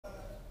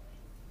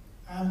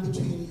I'm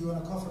between you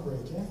and a coffee break,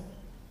 yeah?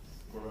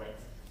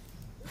 Correct.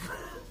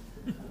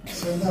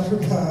 So in that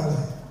regard,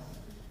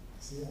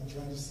 see, I'm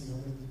trying to see how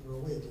many people are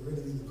awake. You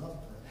really need a coffee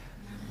break.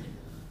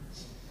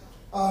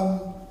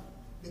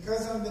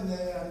 Because I'm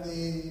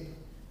the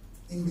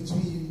in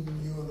between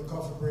you and the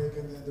coffee break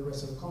and then the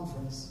rest of the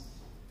conference,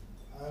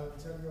 I'll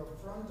tell you up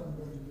front, I'm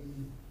going to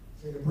be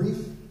fairly brief,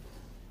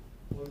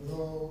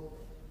 although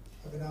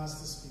I've been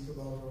asked to speak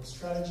about our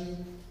strategy.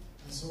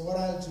 And so what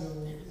I'll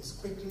do is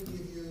quickly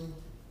give you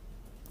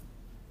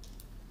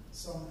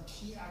some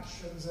key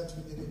actions that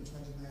we did in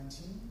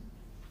 2019,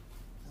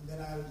 and then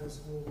I'll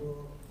just go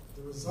over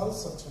the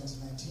results of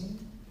 2019.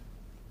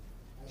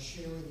 I'll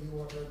share with you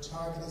what our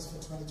target is for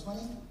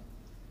 2020,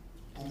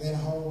 and then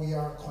how we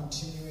are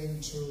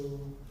continuing to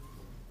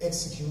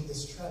execute the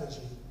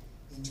strategy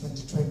in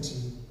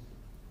 2020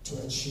 to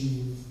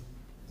achieve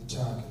the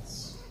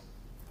targets.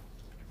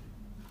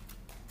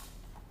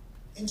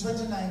 In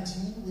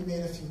 2019, we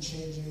made a few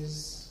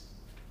changes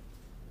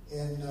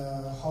in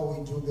how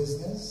we do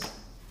business,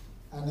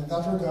 and in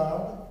that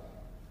regard,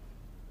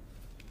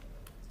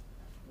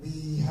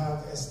 we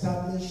have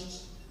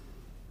established,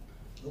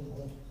 oh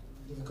boy,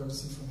 difficult to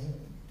see from here.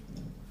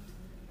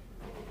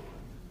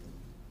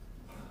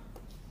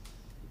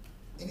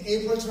 In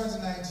April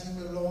 2019,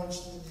 we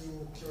launched the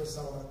new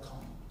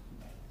Curacao.com.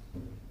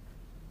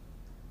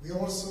 We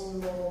also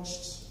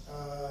launched a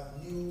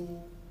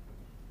new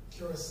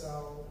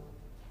Curacao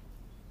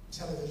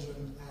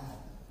television ad.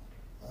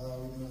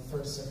 We did a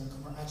 30-second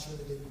commercial. Actually,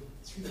 we did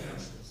 3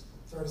 commercials,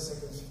 30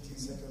 seconds, 15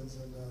 seconds,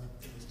 and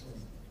it was 20.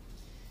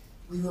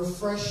 We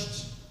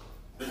refreshed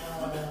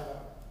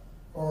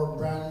our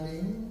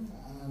branding,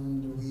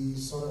 and we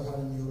sort of had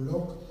a new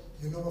look.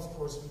 You know, of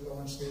course, we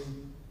launched the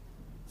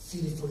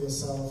Feel It For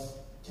Yourself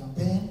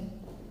campaign.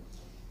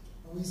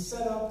 And we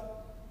set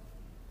up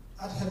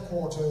at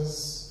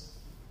headquarters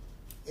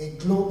a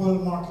global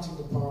marketing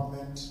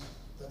department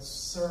that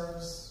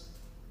serves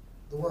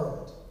the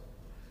world.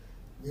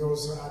 We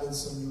also added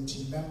some new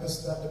team members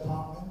to that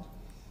department.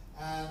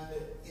 And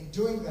in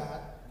doing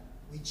that,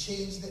 we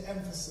changed the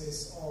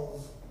emphasis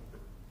of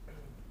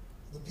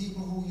the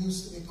people who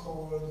used to be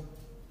called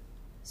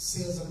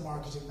sales and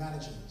marketing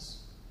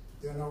managers.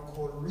 They are now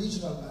called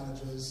regional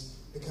managers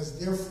because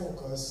their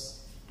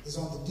focus is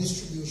on the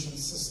distribution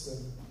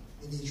system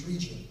in each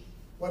region.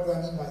 What do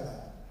I mean by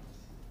that?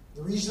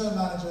 The regional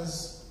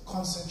managers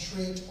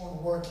concentrate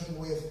on working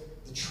with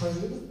the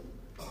trade,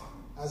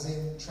 as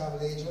in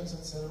travel agents,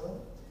 etc.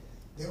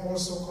 They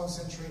also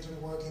concentrate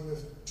on working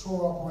with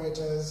tour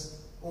operators,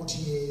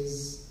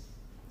 OTAs,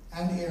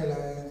 and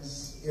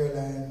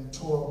airline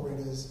tour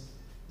operators,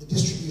 the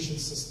distribution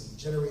system,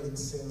 generating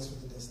sales for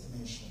the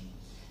destination.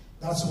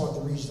 That's what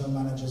the regional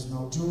managers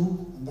now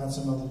do, and that's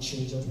another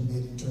change that we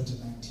made in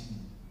 2019.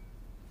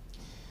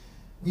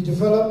 We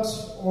developed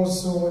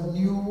also a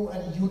new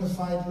and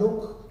unified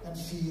look and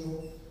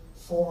feel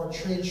for our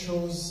trade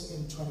shows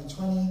in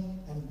 2020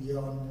 and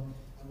beyond,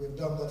 and we've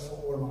done that for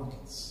all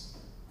markets.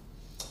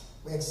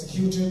 We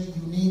executed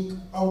unique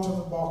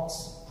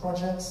out-of-the-box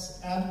projects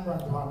and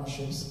brand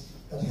partnerships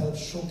that help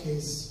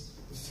showcase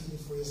the Feel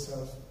It For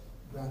Yourself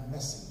brand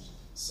message.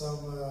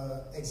 Some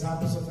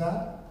examples of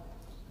that: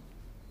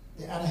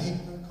 the Anna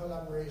Hickman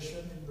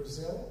collaboration in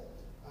Brazil.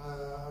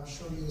 I'm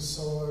sure you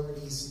saw a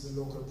release in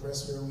the local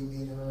press where we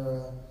made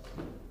her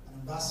an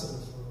ambassador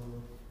for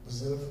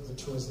Brazil for the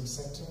tourism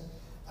sector.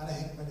 Anna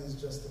Hickman is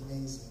just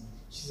amazing.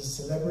 She's a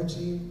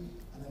celebrity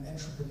and an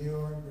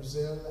entrepreneur in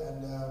Brazil,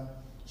 and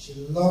she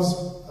loves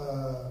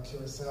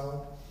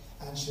Curacao,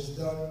 and she's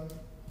done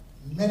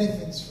many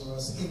things for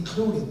us,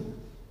 including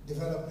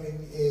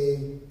developing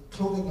a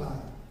clothing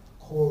line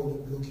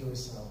called Blue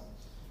Curacao.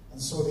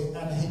 And so the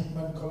Anna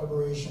Hickman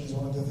collaboration is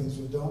one of the things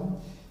we've done.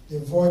 The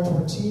Voy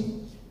Por Ti,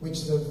 which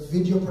is a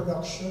video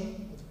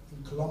production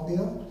in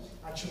Colombia.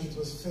 Actually, it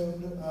was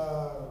filmed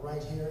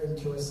right here in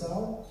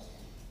Curacao.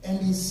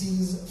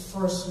 NBC's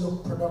First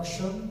Look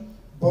production,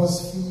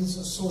 BuzzFeed's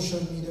social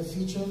media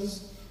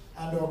features,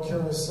 and our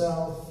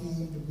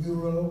Curacao-themed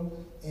mural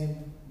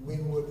in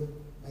Wynwood,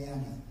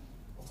 Miami.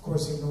 Of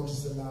course, you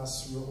notice the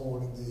last 3 are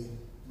all in the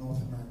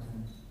North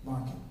American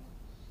market.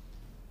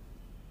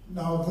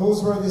 Now,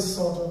 those were the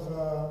sort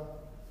of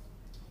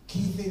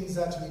key things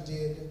that we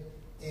did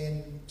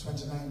in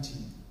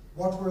 2019.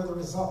 What were the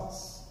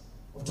results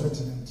of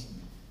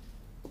 2019?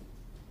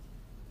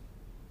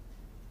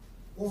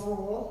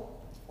 Overall,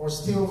 our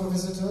stay-over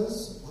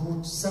visitors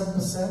grew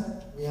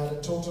 7%. We had a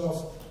total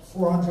of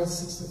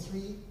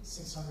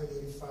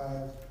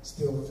 463,685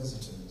 stay-over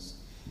visitors.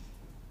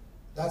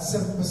 That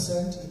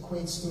 7%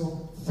 equates to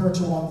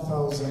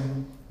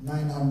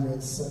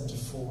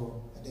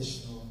 31,974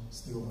 additional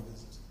stay-over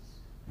visitors.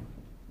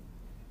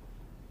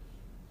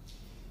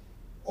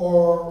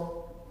 Our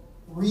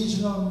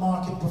regional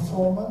market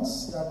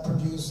performance that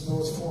produced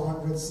those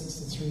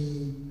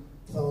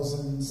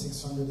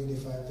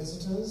 463,685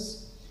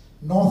 visitors.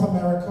 North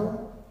America,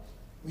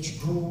 which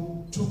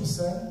grew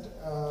 2%,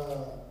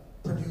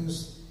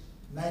 produced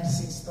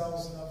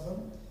 96,000 of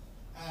them.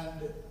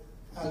 And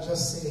I'll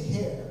just say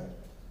here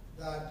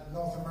that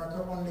North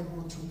America only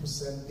grew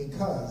 2%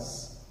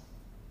 because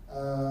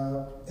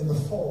in the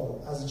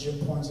fall, as Jim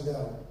pointed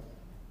out,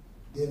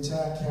 the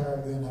entire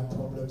Caribbean had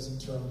problems in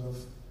terms of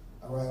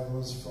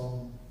arrivals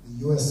from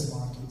the US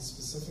market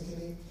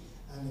specifically.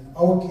 And in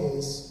our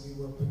case,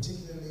 we were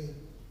particularly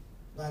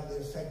badly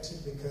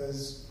affected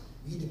because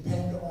we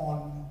depend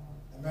on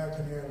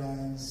American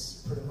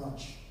Airlines pretty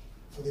much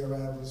for the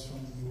arrivals from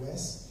the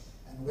US.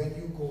 And when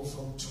you go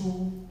from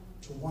 2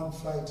 to 1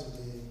 flight a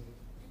day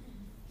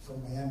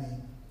from Miami,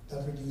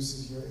 that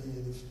reduces your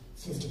aid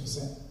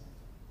 50%.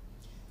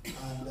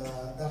 And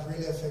that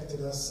really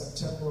affected us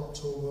September,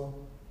 October,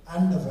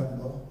 and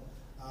November.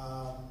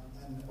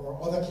 And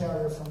our other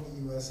carrier from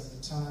the US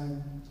at the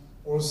time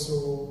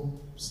also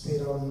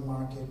stayed out of the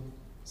market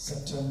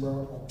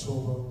September,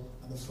 October,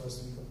 and the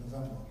first week of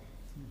November.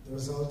 The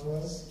result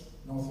was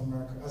North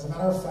America. As a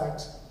matter of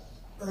fact,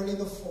 early in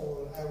the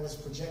fall, I was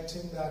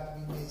projecting that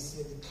we may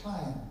see a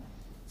decline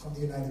from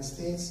the United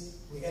States.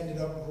 We ended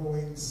up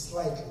growing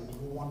slightly. We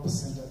grew 1%,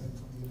 I think,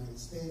 from the United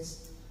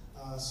States.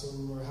 So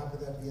we were happy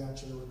that we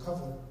actually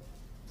recovered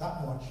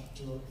that much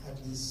to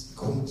at least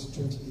equate to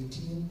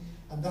 2018.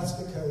 And that's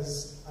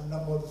because a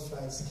number of the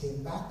flights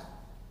came back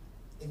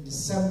in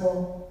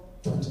December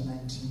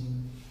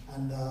 2019.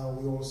 And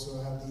we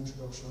also had the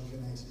introduction of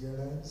United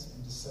Airlines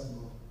in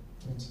December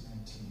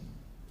 2019.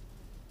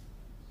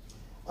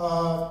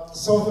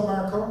 South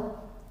America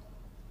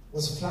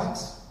was flat,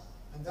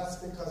 and that's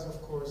because,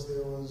 of course,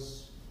 there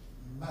was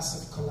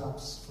massive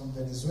collapse from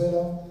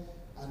Venezuela,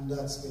 and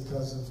that's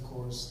because, of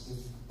course, the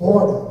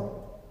border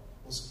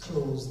was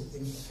closed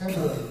in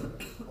February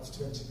of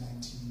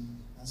 2019,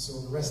 and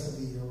so the rest of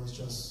the year was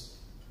just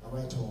a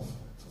write-off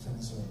for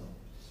Venezuela.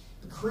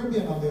 The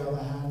Caribbean, on the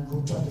other hand,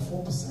 grew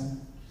 24%,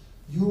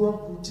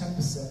 Europe grew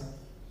 10%,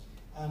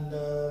 and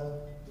the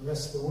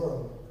rest of the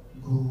world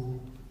grew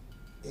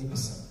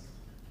 8%.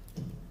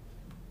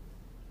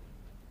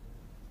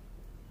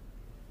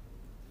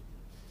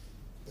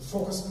 The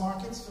focus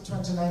markets for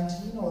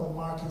 2019 are the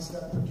markets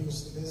that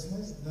produce the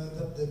business.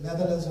 The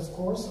Netherlands, of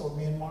course, our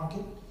main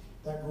market,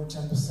 that grew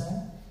 10%.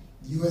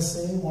 The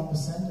USA,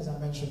 1%, as I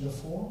mentioned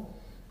before.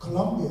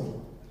 Colombia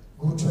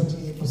grew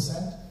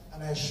 28%.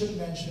 And I should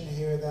mention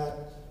here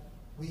that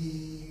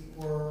we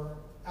were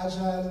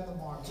agile in the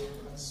market.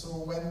 And so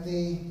when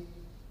the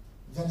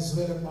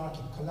Venezuelan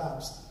market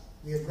collapsed,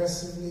 we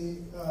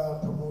aggressively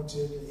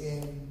promoted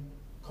in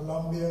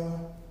Colombia,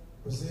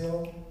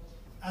 Brazil,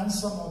 and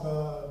some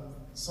other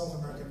South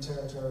American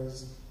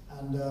territories,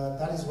 and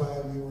that is why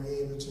we were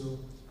able to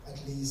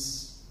at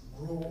least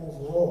grow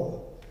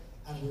overall,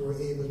 and we were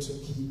able to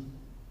keep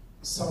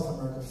South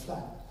America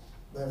flat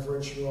by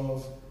virtue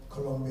of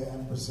Colombia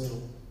and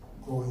Brazil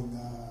growing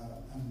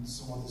and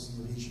some others in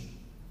the region.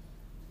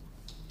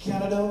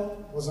 Canada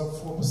was up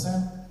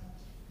 4%,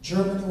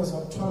 Germany was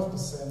up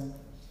 12%,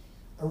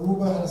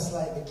 Aruba had a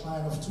slight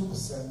decline of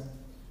 2%,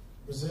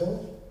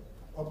 Brazil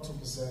up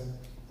 2%,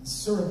 and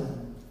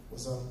Suriname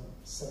was up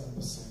 7%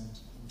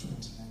 in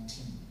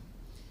 2019.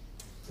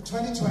 For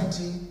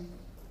 2020,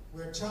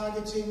 we're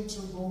targeting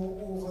to go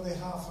over the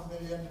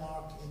 500,000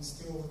 mark in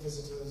stay-over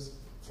visitors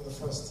for the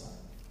first time.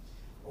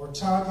 Our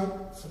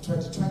target for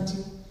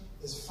 2020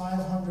 is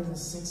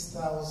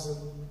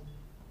 506,000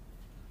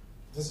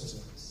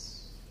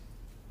 visitors.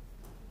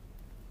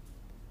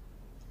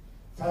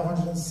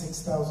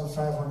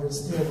 506,500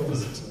 stay-over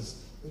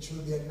visitors, which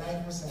will be a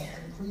 9%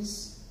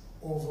 increase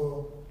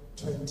over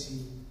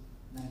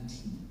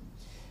 2019.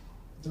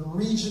 The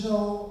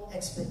regional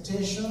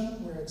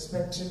expectation, we're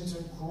expecting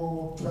to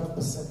grow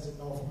 12% in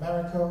North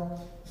America,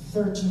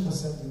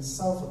 13% in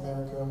South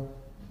America,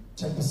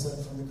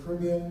 10% from the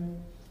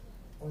Caribbean,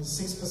 only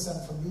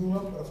 6% from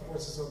Europe, but of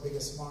course it's our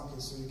biggest market,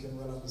 so you can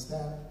well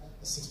understand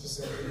a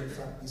 6% will in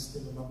fact be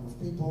still the number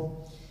of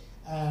people,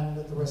 and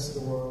the rest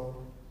of the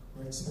world,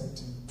 we're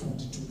expecting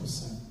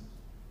 22%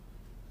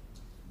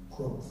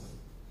 growth.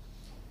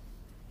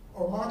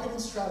 Our marketing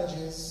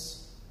strategies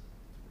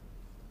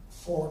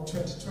for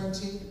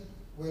 2020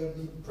 will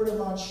be pretty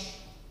much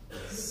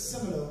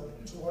similar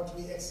to what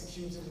we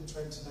executed in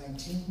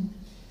 2019.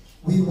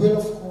 We will,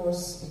 of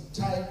course, be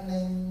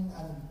tightening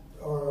and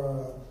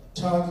or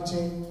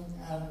targeting,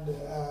 and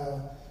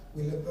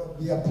we'll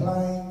be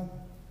applying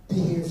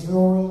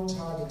behavioral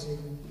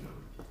targeting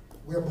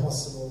where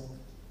possible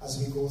as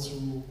we go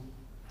through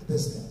the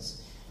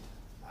business.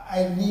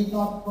 I need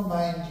not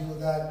remind you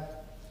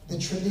that the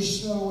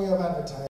traditional way of advertising